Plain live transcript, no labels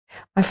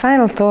my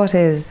final thought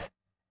is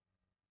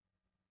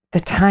the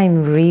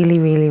time really,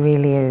 really,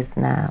 really is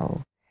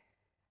now.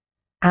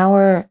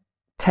 Our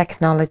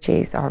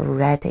technologies are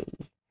ready.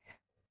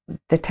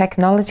 The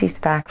technology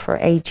stack for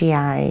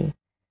AGI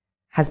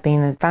has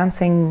been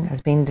advancing,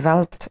 has been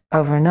developed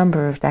over a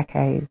number of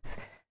decades.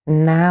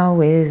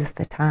 Now is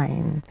the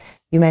time.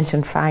 You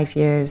mentioned 5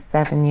 years,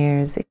 7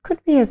 years. It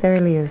could be as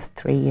early as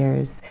 3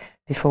 years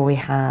before we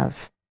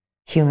have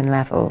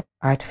human-level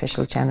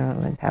artificial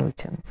general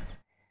intelligence.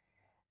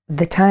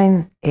 The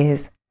time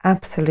is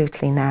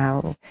absolutely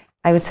now.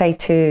 I would say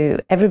to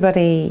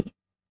everybody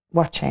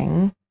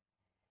watching,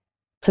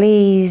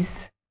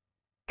 please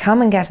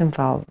come and get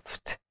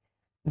involved.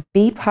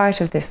 Be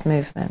part of this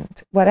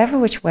movement. Whatever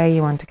which way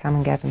you want to come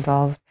and get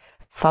involved,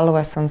 follow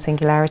us on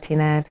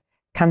SingularityNet.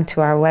 Come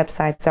to our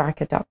website,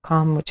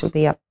 zarka.com, which will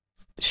be up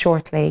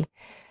shortly.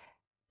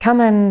 Come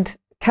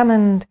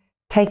and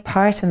take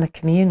part in the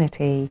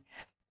community.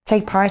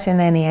 Take part in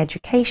any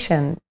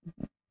education.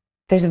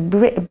 There's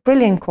a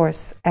brilliant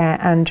course,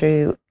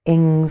 Andrew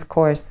Ng's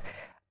course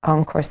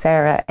on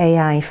Coursera,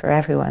 AI for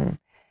Everyone.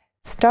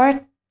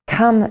 Come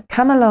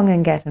along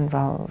and get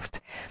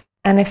involved.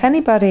 And if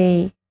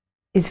anybody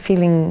is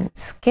feeling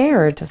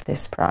scared of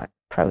this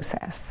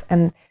process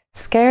and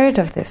scared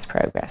of this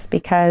progress,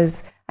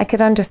 because I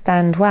could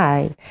understand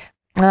why.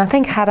 And I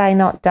think had I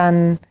not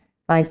done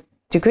my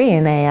degree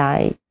in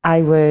AI,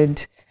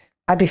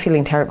 I'd be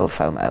feeling terrible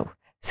FOMO,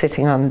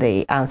 sitting on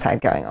the outside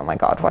going, oh my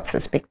God, what's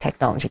this big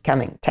technology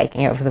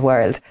taking over the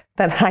world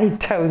that I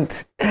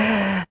don't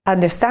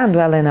understand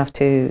well enough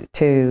to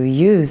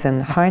use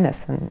and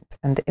harness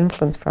and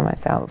influence for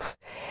myself.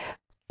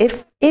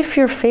 If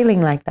you're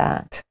feeling like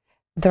that,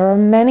 there are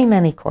many,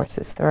 many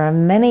courses. There are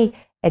many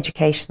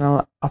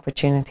educational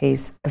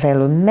opportunities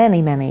available,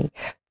 many.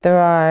 There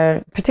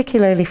are,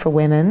 particularly for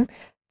women,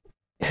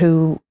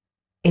 who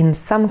in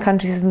some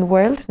countries in the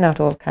world, not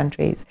all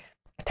countries,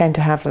 tend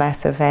to have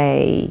less of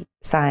a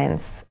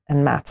science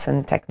and maths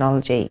and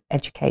technology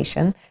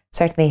education.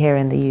 Certainly here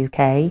in the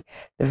UK,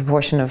 the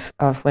proportion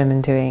of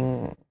women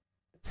doing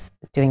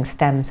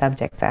STEM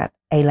subjects at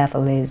A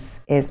level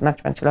is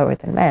much, much lower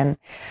than men.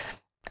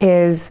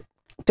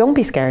 Don't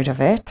be scared of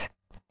it.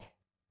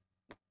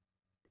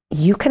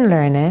 You can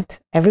learn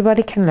it.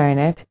 Everybody can learn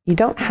it. You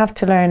don't have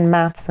to learn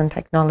maths and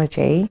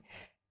technology.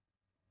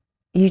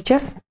 You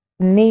just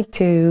need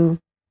to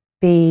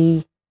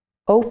be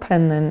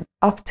open and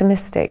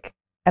optimistic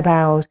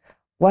about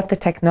what the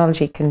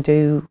technology can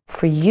do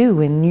for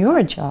you in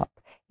your job,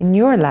 in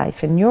your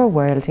life, in your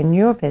world, in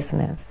your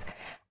business,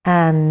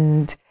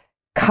 and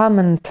come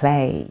and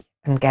play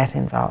and get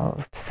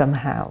involved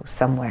somehow,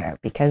 somewhere,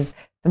 because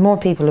the more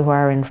people who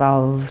are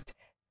involved,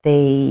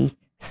 the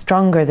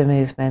stronger the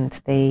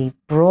movement, the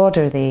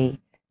broader the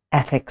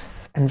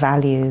ethics and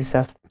values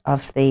of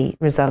the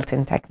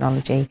resulting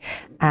technology.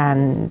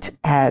 And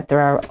there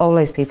are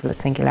always people at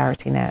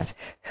SingularityNet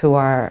who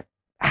are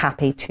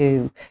happy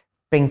to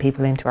bring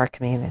people into our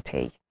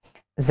community.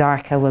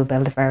 Zarka will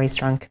build a very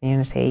strong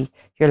community.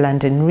 Your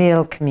London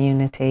Real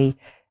community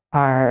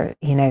are,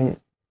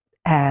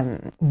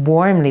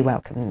 warmly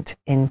welcomed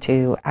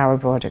into our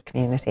broader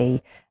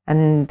community.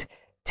 And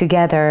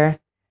together,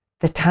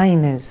 the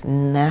time is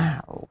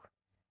now.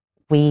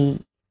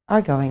 We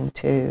are going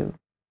to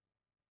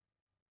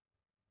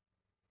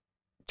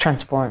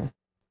transform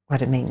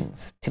what it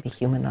means to be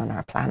human on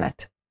our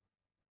planet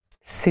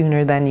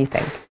sooner than you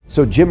think.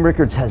 So Jim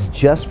Rickards has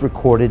just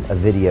recorded a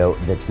video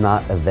that's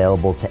not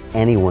available to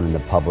anyone in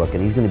the public,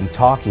 and he's going to be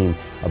talking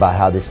about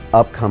how this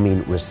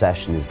upcoming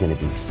recession is going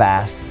to be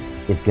fast,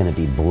 it's going to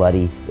be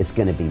bloody, it's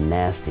going to be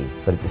nasty.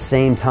 But at the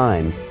same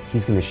time,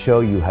 he's going to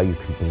show you how you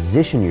can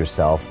position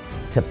yourself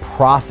to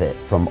profit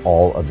from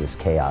all of this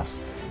chaos.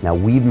 Now,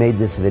 we've made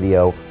this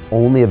video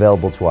only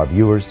available to our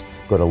viewers.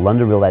 Go to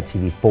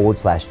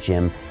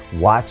londonreal.tv/Jim.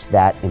 Watch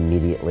that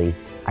immediately.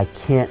 I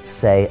can't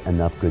say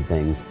enough good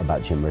things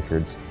about Jim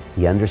Rickards.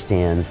 He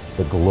understands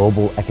the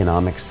global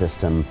economic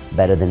system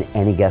better than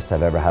any guest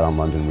I've ever had on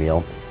London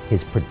Real.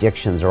 His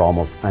predictions are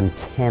almost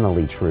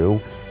uncannily true,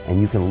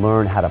 and you can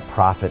learn how to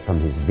profit from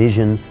his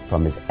vision,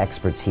 from his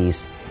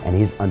expertise, and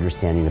his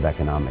understanding of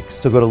economics.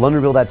 So go to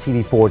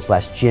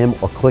londonreal.tv/Jim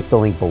or click the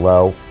link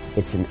below.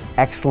 It's an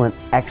excellent,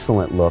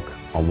 excellent look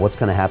on what's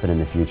going to happen in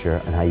the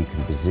future and how you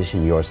can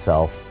position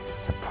yourself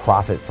to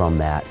profit from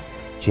that.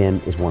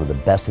 Jim is one of the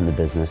best in the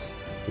business,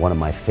 one of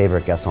my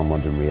favorite guests on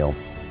London Real,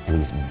 and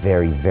he's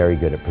very, very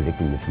good at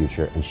predicting the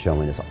future and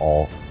showing us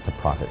all to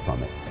profit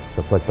from it.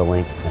 So click the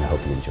link, and I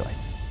hope you enjoy.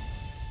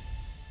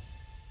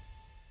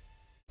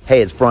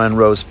 Hey, it's Brian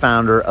Rose,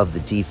 founder of the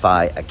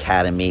DeFi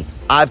Academy.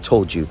 I've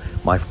told you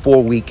my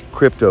 4-week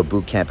crypto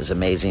bootcamp is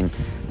amazing,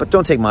 but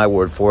don't take my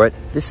word for it.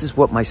 This is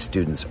what my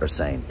students are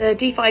saying. The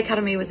DeFi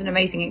Academy was an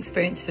amazing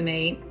experience for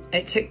me.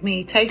 It took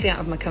me totally out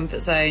of my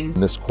comfort zone. In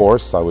this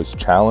course, I was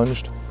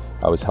challenged,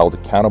 I was held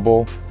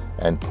accountable,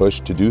 and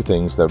pushed to do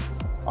things that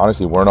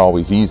honestly weren't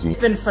always easy.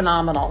 It's been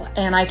phenomenal,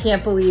 and I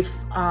can't believe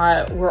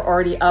we're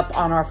already up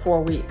on our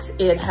 4 weeks.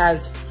 It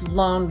has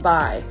flown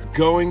by.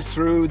 Going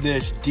through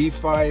this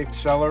DeFi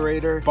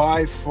accelerator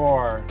by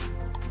far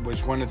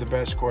was one of the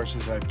best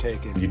courses I've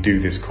taken. You do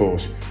this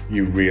course,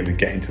 you really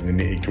get into the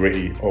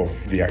nitty-gritty of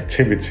the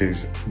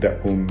activities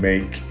that will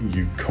make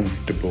you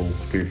comfortable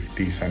with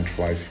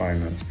decentralized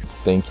finance.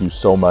 Thank you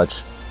so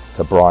much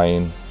to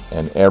Brian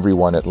and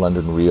everyone at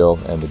London Real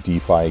and the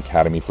DeFi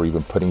Academy for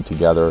even putting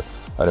together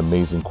an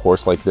amazing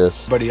course like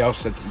this. Anybody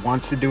else that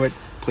wants to do it,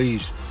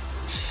 please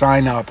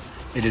sign up.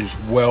 It is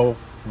well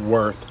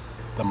worth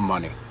the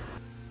money.